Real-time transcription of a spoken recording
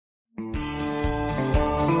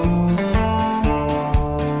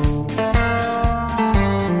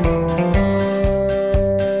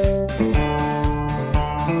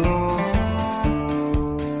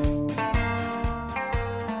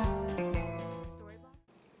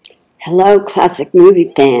Hello, classic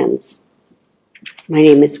movie fans. My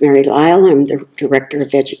name is Mary Lyle. I'm the Director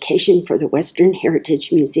of Education for the Western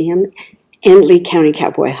Heritage Museum and Lee County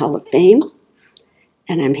Cowboy Hall of Fame.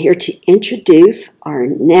 And I'm here to introduce our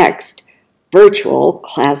next virtual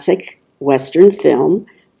classic Western film,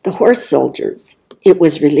 The Horse Soldiers. It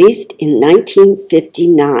was released in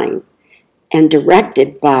 1959 and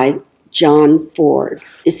directed by John Ford.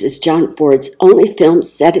 This is John Ford's only film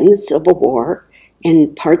set in the Civil War,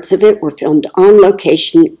 and parts of it were filmed on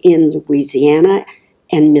location in Louisiana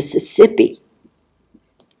and Mississippi.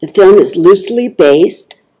 The film is loosely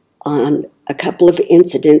based on a couple of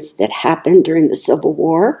incidents that happened during the Civil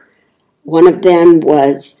War. One of them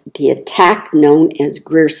was the attack known as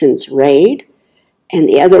Grierson's Raid, and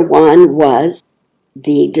the other one was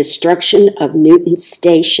the destruction of Newton's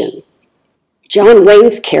Station. John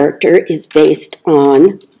Wayne's character is based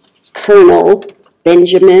on Colonel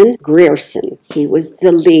Benjamin Grierson. He was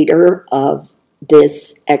the leader of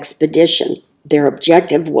this expedition. Their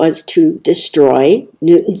objective was to destroy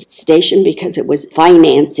Newton's Station because it was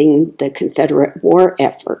financing the Confederate war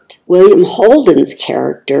effort. William Holden's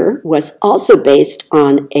character was also based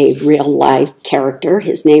on a real-life character.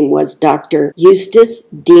 His name was Dr. Eustace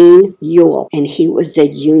Dean Ewell, and he was a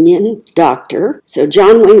Union doctor. So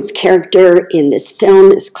John Wayne's character in this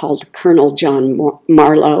film is called Colonel John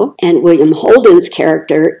Marlowe, and William Holden's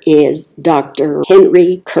character is Dr.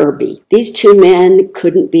 Henry Kirby. These two men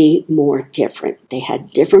couldn't be more different. They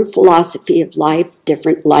had different philosophy of life,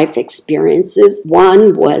 different life experiences.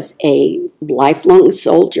 One was a lifelong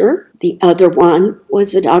soldier. The other one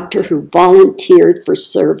was a doctor who volunteered for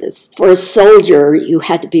service. For a soldier, you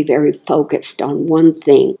had to be very focused on one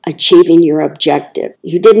thing, achieving your objective.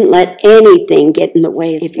 You didn't let anything get in the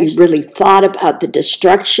way. If you really thought about the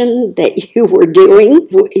destruction that you were doing,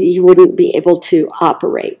 you wouldn't be able to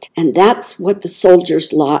operate. And that's what the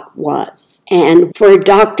soldier's lot was. And for a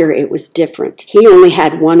doctor, it was different. He only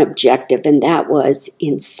had one objective, and that was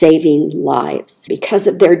in saving lives. Because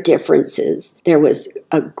of their differences, there was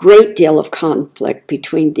a great deal of conflict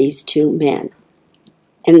between these two men.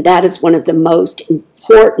 And that is one of the most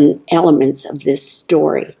important elements of this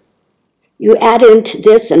story. You add into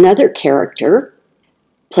this another character,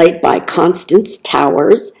 played by Constance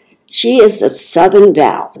Towers. She is a Southern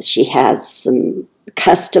belle. She has some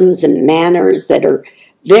customs and manners that are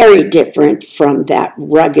very different from that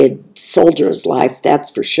rugged soldier's life, that's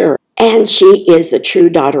for sure. And she is a true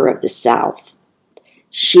daughter of the South.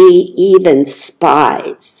 She even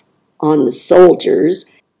spies on the soldiers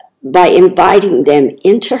by inviting them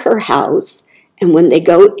into her house, and when they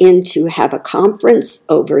go in to have a conference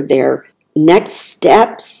over their next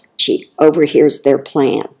steps, she overhears their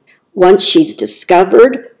plan. Once she's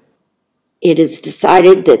discovered, it is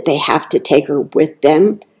decided that they have to take her with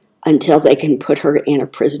them until they can put her in a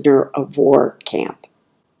prisoner of war camp.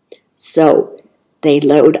 So they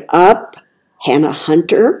load up Hannah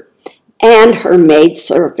Hunter and her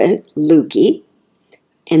maidservant, Lukey,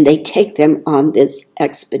 and they take them on this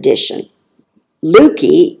expedition.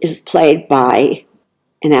 Lukey is played by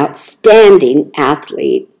an outstanding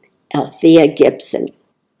athlete, Althea Gibson.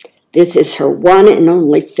 This is her one and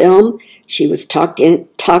only film. She was talked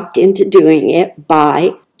into doing it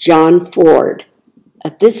by John Ford.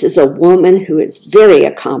 This is a woman who is very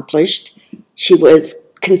accomplished. She was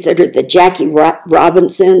considered the Jackie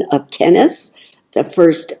Robinson of tennis, the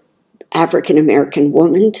first African-American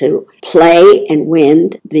woman to play and win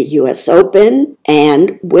the U.S. Open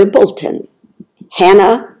and Wimbledon.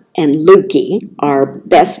 Hannah and Lukey are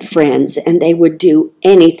best friends, and they would do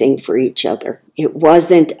anything for each other. It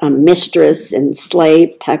wasn't a mistress and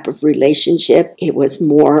slave type of relationship. It was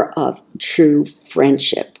more of true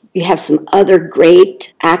friendship. You have some other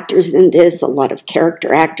great actors in this, a lot of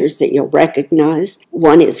character actors that you'll recognize.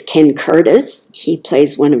 One is Ken Curtis. He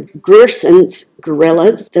plays one of Grierson's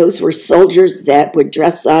guerrillas. Those were soldiers that would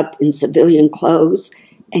dress up in civilian clothes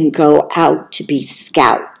and go out to be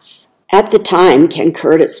scouts. At the time, Ken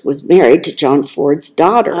Curtis was married to John Ford's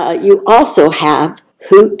daughter. You also have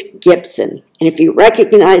Hoot Gibson. And if you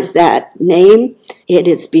recognize that name, it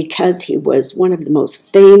is because he was one of the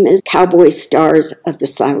most famous cowboy stars of the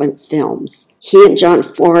silent films. He and John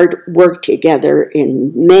Ford worked together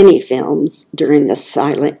in many films during the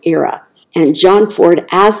silent era. And John Ford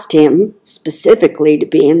asked him specifically to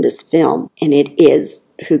be in this film, and it is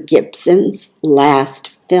Hoot Gibson's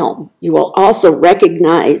last film. You will also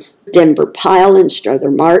recognize Denver Pyle and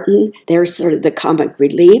Strother Martin. They're sort of the comic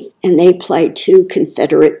relief, and they play two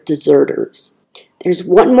Confederate deserters. There's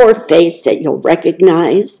one more face that you'll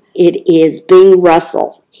recognize. It is Bing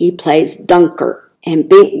Russell. He plays Dunker. And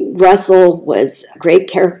Bing Russell was a great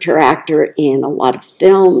character actor in a lot of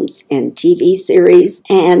films and TV series,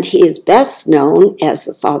 and he is best known as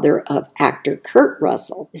the father of actor Kurt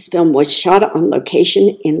Russell. This film was shot on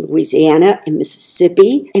location in Louisiana and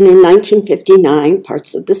Mississippi, and in 1959,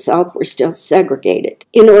 parts of the South were still segregated.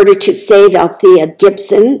 In order to save Althea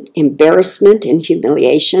Gibson embarrassment and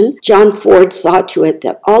humiliation, John Ford saw to it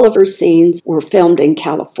that all of her scenes were filmed in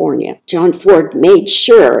California. John Ford made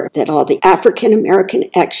sure that all the African-American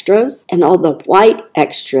extras and all the white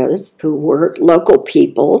extras who were local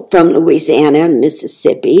people from Louisiana and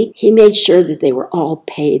Mississippi, he made sure that they were all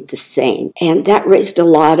paid the same. And that raised a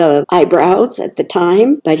lot of eyebrows at the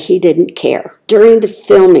time, but he didn't care. During the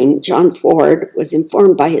filming, John Ford was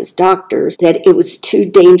informed by his doctors that it was too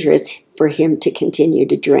dangerous for him to continue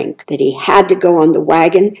to drink, that he had to go on the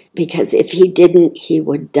wagon because if he didn't, he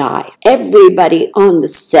would die. Everybody on the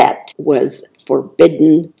set was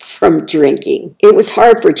forbidden from drinking. It was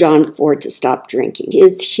hard for John Ford to stop drinking.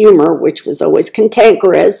 His humor, which was always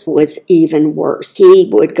cantankerous, was even worse. He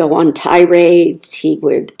would go on tirades. He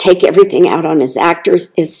would take everything out on his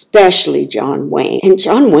actors, especially John Wayne. And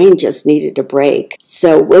John Wayne just needed a break.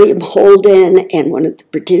 So William Holden and one of the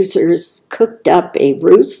producers cooked up a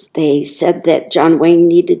ruse. They said that John Wayne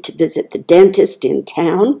needed to visit the dentist in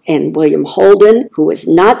town, and William Holden, who was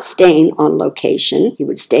not staying on location, he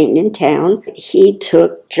was staying in town, he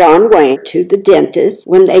took John Wayne to the dentist.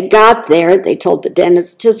 When they got there, they told the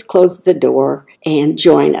dentist, just close the door and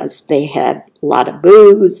join us. They had a lot of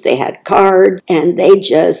booze, they had cards, and they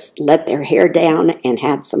just let their hair down and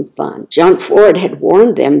had some fun. John Ford had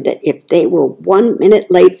warned them that if they were 1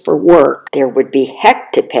 minute late for work, there would be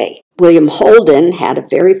heck to pay. William Holden had a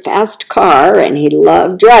very fast car, and he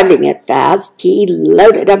loved driving it fast. He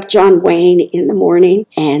loaded up John Wayne in the morning,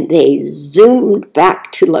 and they zoomed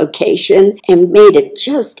back to location and made it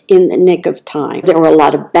just in the nick of time. There were a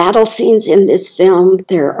lot of battle scenes in this film.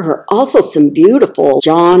 There are also some beautiful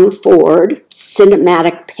John Ford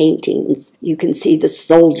cinematic paintings. You can see the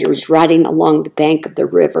soldiers riding along the bank of the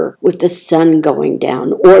river with the sun going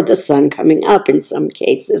down, or the sun coming up in some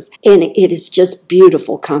cases, and it is just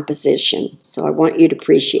beautiful composition. So I want you to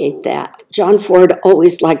appreciate that. John Ford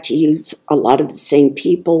always liked to use a lot of the same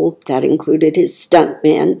people. That included his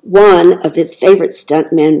stuntmen. One of his favorite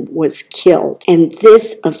stuntmen was killed, and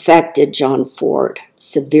this affected John Ford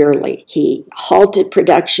severely. He halted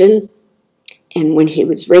production, and when he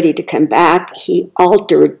was ready to come back, he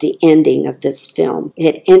altered the ending of this film.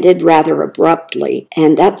 It ended rather abruptly,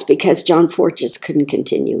 and that's because John Ford just couldn't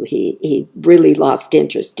continue. He really lost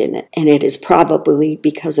interest in it, and it is probably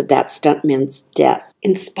because of that stuntman's death.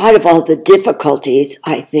 In spite of all the difficulties,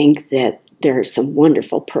 I think that there are some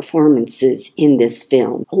wonderful performances in this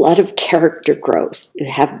film. A lot of character growth. You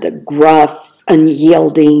have the gruff,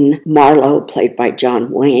 unyielding Marlowe, played by John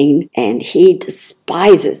Wayne, and he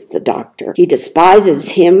despises the doctor. He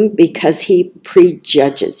despises him because he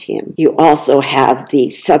prejudges him. You also have the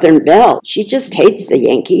Southern Belle. She just hates the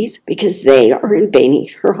Yankees because they are invading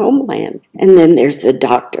her homeland. And then there's the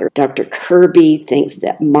doctor. Dr. Kirby thinks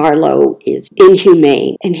that Marlowe is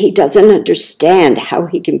inhumane, and he doesn't understand how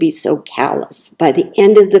he can be so callous. By the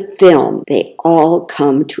end of the film, they all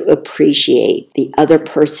come to appreciate the other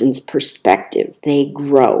person's perspective. They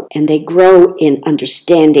grow, and they grow in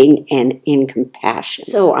understanding and in compassion.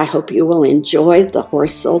 So I hope you will enjoy The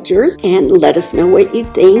Horse Soldiers, and let us know what you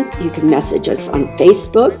think. You can message us on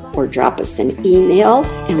Facebook or drop us an email,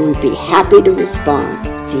 and we'd be happy to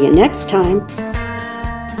respond. See you next time.